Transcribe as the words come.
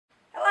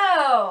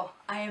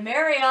am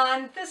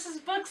Marion, this is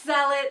Book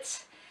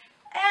Zealot,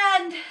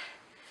 and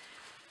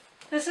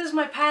this is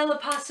my pile of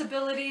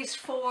possibilities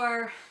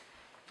for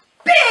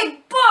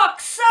Big Book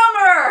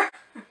Summer!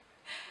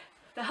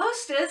 The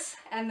hostess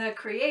and the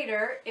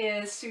creator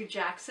is Sue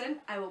Jackson.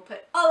 I will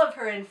put all of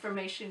her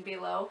information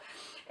below.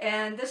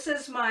 And this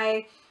is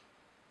my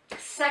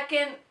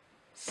second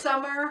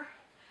summer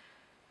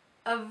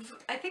of,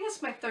 I think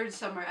it's my third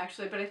summer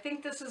actually, but I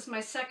think this is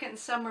my second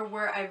summer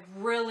where I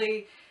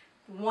really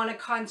want to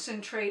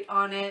concentrate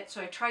on it.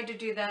 So I tried to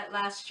do that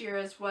last year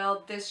as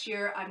well. This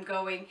year I'm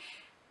going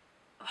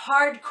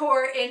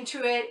hardcore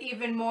into it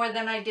even more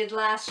than I did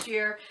last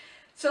year.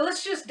 So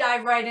let's just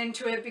dive right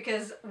into it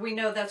because we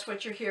know that's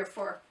what you're here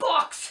for.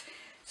 Books!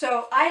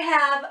 So I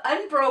have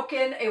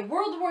Unbroken, a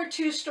World War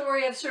II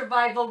story of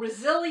survival,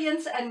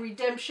 resilience, and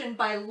redemption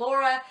by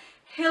Laura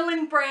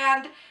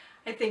Hillenbrand.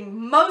 I think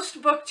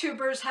most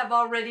booktubers have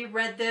already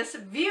read this.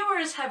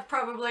 Viewers have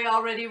probably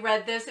already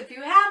read this. If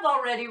you have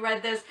already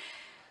read this,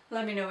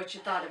 let me know what you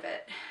thought of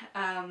it.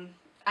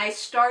 I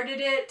started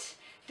it,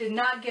 did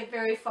not get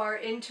very far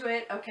into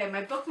it. Okay,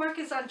 my bookmark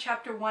is on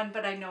chapter 1,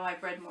 but I know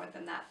I've read more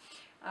than that.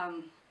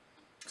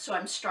 So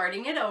I'm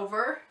starting it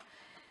over.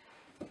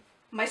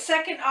 My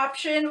second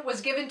option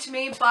was given to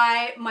me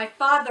by my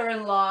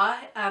father-in-law.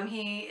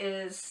 He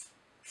is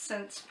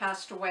since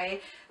passed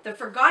away. The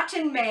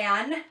Forgotten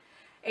Man,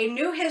 A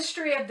New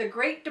History of the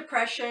Great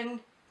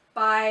Depression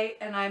by,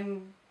 and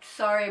I'm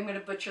sorry, I'm going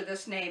to butcher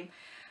this name,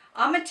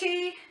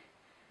 Amity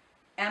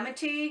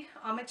Shlaes.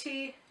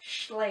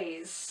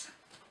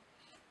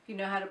 If you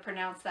know how to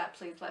pronounce that,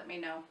 please let me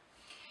know.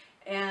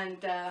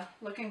 And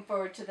looking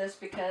forward to this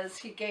because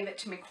he gave it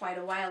to me quite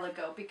a while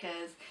ago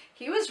because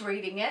he was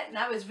reading it and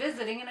I was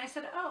visiting and I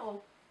said,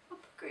 oh,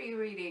 what book are you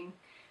reading?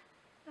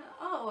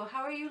 Oh,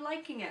 how are you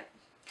liking it?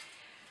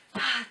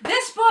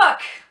 This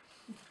book!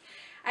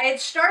 I had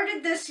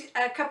started this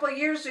a couple of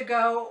years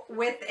ago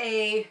with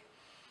a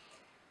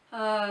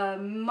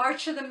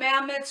March of the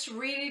Mammoths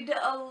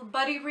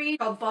buddy read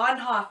called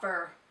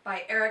Bonhoeffer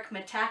by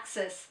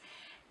Metaxas.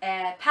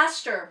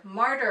 Pastor,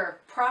 martyr,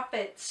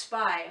 prophet,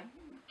 spy.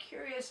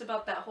 Curious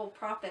about that whole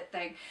prophet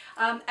thing.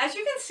 As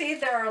you can see,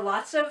 there are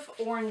lots of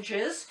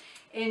oranges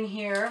in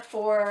here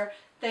for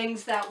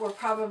things that were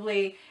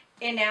probably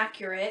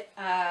inaccurate.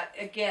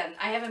 Again,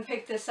 I haven't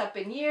picked this up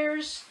in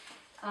years.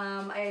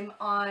 I'm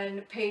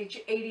on page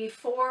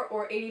 84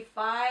 or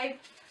 85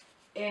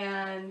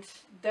 and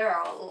there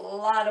are a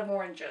lot of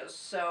oranges,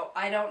 so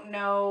I don't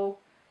know.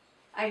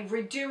 I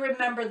do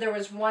remember there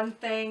was one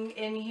thing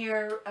in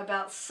here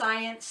about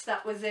science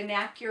that was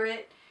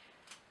inaccurate.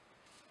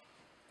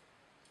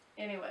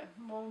 Anyway,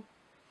 well,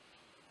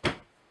 I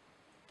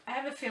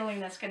have a feeling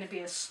that's going to be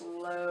a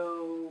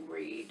slow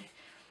read.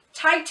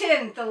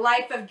 Titan, The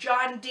Life of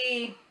John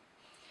D.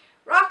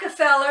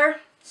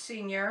 Rockefeller,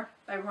 Sr.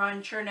 by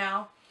Ron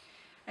Chernow.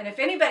 And if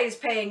anybody's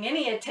paying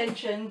any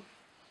attention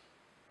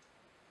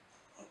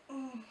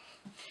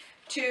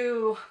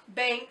to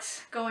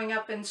banks going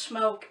up in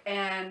smoke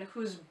and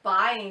who's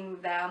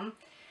buying them,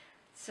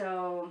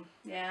 so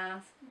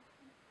yeah,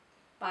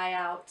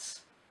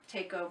 buyouts,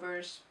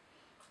 takeovers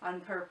on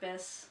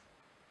purpose.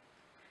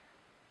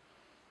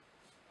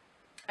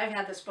 I've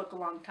had this book a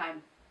long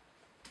time.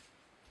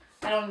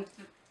 I don't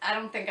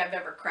think I've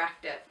ever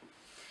cracked it.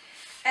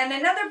 And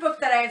another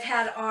book that I've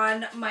had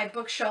on my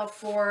bookshelf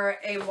for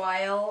a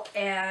while,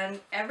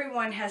 and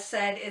everyone has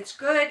said it's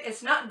good,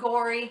 it's not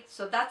gory,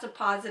 so that's a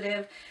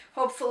positive.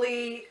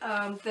 Hopefully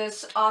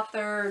this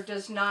author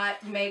does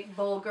not make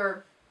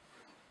vulgar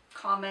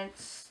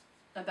comments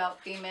about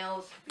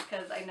females,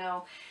 because I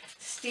know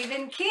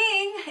Stephen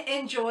King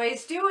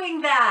enjoys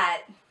doing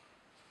that.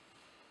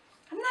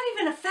 I'm not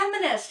even a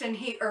feminist and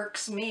he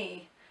irks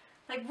me.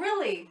 Like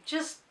really,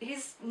 just,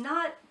 he's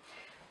not,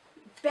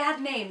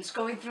 bad names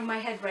going through my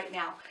head right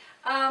now.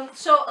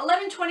 So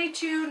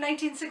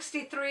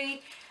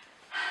 11/22/1963,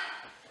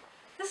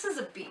 this is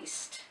a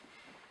beast.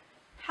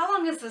 How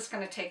long is this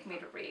going to take me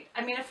to read?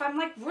 I mean, if I'm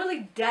like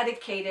really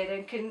dedicated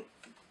and can,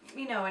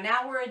 you know, an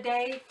hour a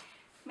day,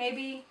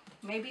 maybe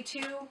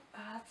 2,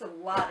 that's a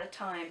lot of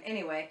time.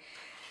 Anyway,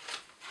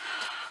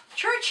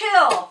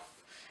 Churchill,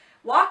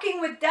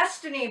 Walking with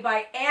Destiny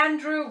by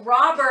Andrew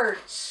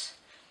Roberts.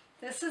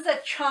 This is a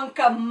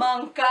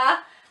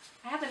chunka-munka.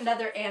 I have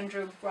another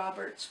Andrew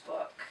Roberts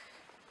book.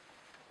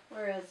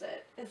 Where is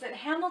it? Is it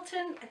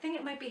Hamilton? I think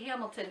it might be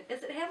Hamilton.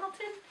 Is it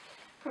Hamilton?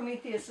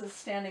 Prometheus is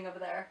standing over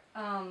there.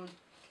 I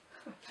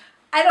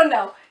don't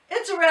know.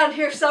 It's around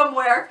here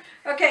somewhere.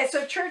 Okay,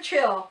 so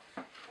Churchill.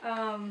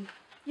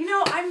 You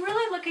know, I'm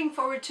really looking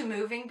forward to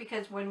moving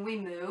because when we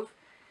move,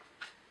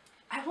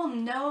 I will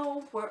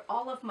know where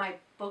all of my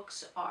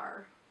books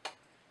are.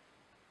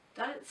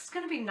 It's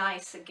going to be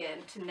nice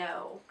again to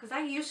know, because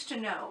I used to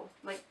know,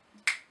 like,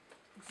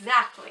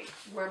 exactly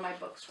where my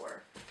books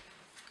were.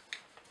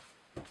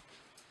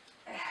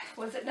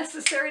 Was it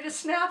necessary to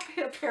snap?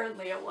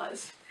 Apparently it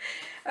was.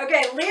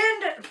 Okay,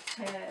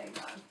 hang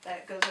on,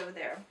 that goes over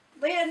there.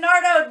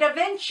 Leonardo da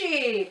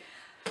Vinci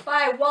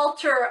by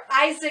Walter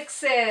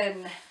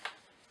Isaacson.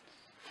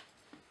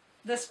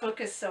 This book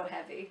is so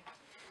heavy.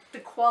 The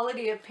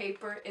quality of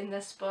paper in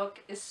this book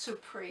is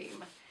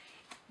supreme.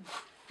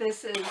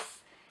 This is,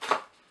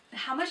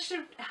 how much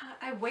did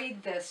I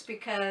weighed this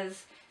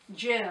because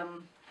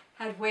Jim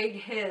had weighed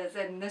his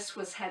and this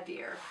was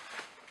heavier.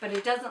 But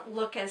it doesn't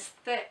look as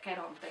thick, I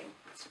don't think.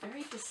 It's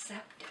very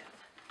deceptive.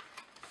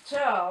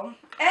 So,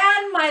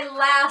 and my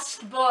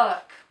last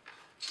book,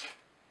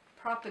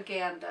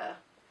 Propaganda.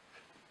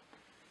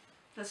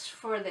 This is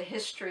for the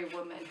history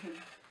woman who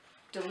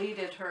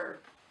deleted her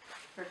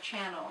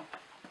channel.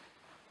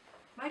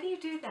 Why do you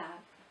do that?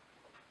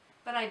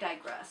 But I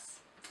digress.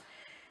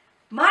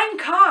 Mein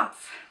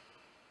Kampf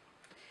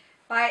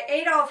by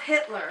Adolf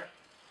Hitler.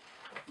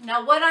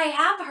 Now what I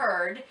have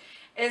heard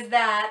is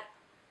that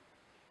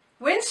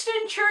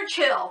Winston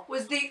Churchill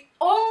was the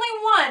only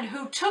one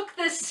who took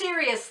this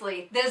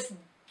seriously, this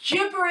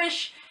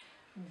gibberish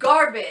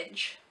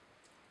garbage,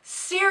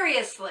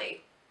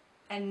 seriously.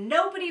 And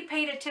nobody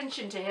paid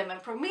attention to him.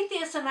 And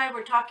Prometheus and I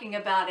were talking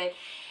about it.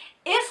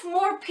 If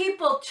more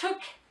people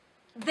took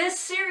this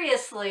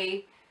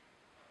seriously,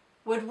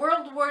 would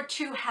World War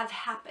II have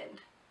happened?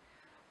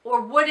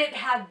 Or would it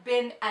have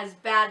been as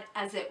bad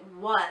as it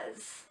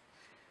was?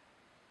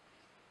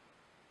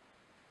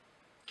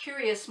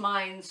 Curious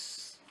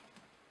minds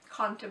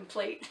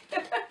contemplate.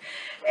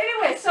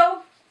 Anyway,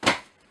 so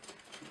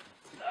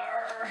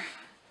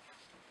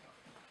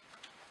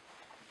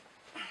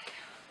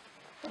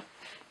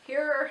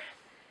here are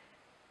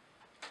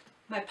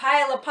my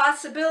pile of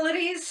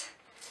possibilities.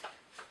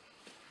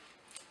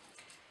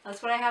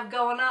 That's what I have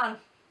going on.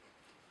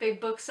 Big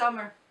book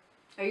summer.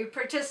 Are you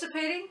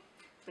participating?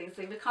 Please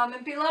leave a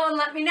comment below and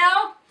let me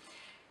know.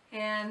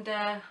 And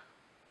yeah,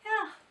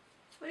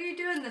 what are you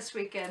doing this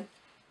weekend?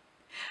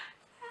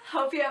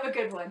 Hope you have a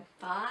good one.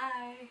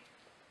 Bye.